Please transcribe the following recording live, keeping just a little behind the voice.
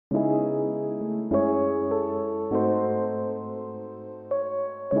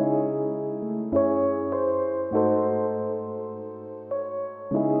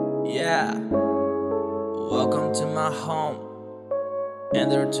Yeah, welcome to my home.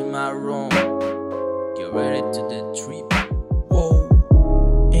 Enter to my room. Get ready to the trip. Whoa.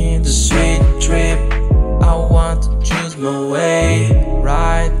 In the sweet trip, I want to choose my way.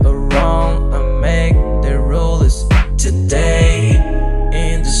 Right or wrong, I make the rules today.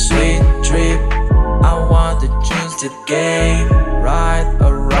 In the sweet trip, I want to choose the game. Right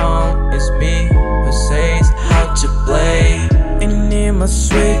or wrong, it's me who says how to play. And in my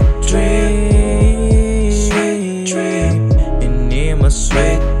sweet dream, sweet dream, and in my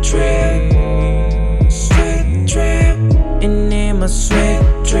sweet dream, sweet dream, and in my sweet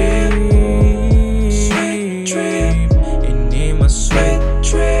dream, sweet dream, and in my sweet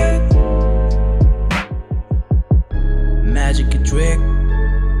dream. Magic a trick,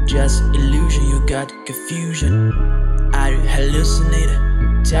 just illusion, you got confusion. Are you hallucinated?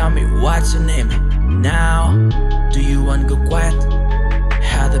 Tell me what's your name now. Do you want to go quiet?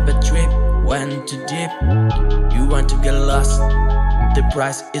 Had a bad trip, went too deep. You want to get lost? The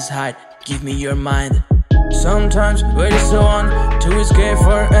price is high, give me your mind. Sometimes wait is so on to escape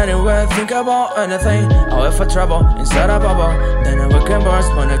for anywhere. Think about anything. Or if I trouble inside a bubble, then I can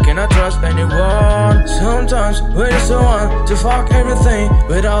burst, but I cannot trust anyone. Sometimes wait is so on to fuck everything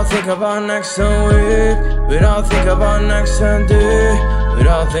without think about next week, without think about next Sunday,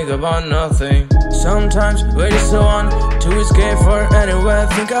 without think about nothing. Sometimes wait is so on to escape for anywhere.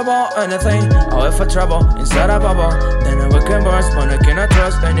 Think about anything. Or if I trouble inside a bubble, then I can burst, but I cannot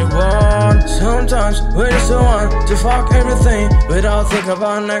trust anyone. Sometimes wait is so on to fuck everything without think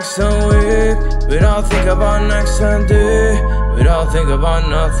about next week, without think about next Sunday, without think about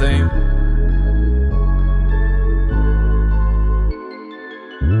nothing.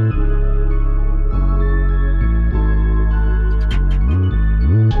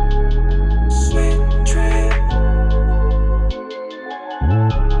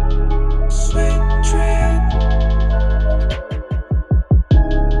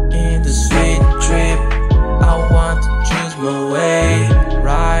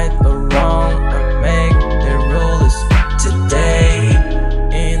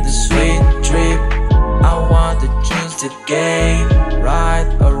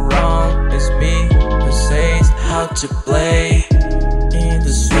 To play in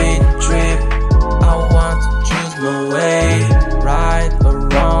the sweet trip, I want to choose my way. Right or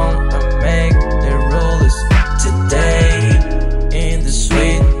wrong, I make the rules today. In the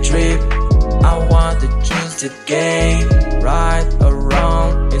sweet trip, I want to choose the game. Right or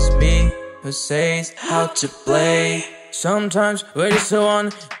wrong, it's me who says how to play. Sometimes wait is so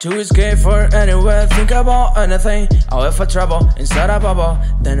on to escape for anywhere. Think about anything. Or if I trouble inside a bubble,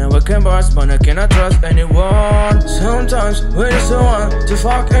 then I can burst, but I cannot trust anyone. Sometimes wait is so on to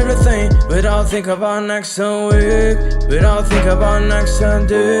fuck everything without think about next week, without think about next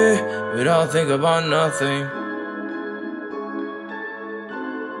Sunday, without think about nothing.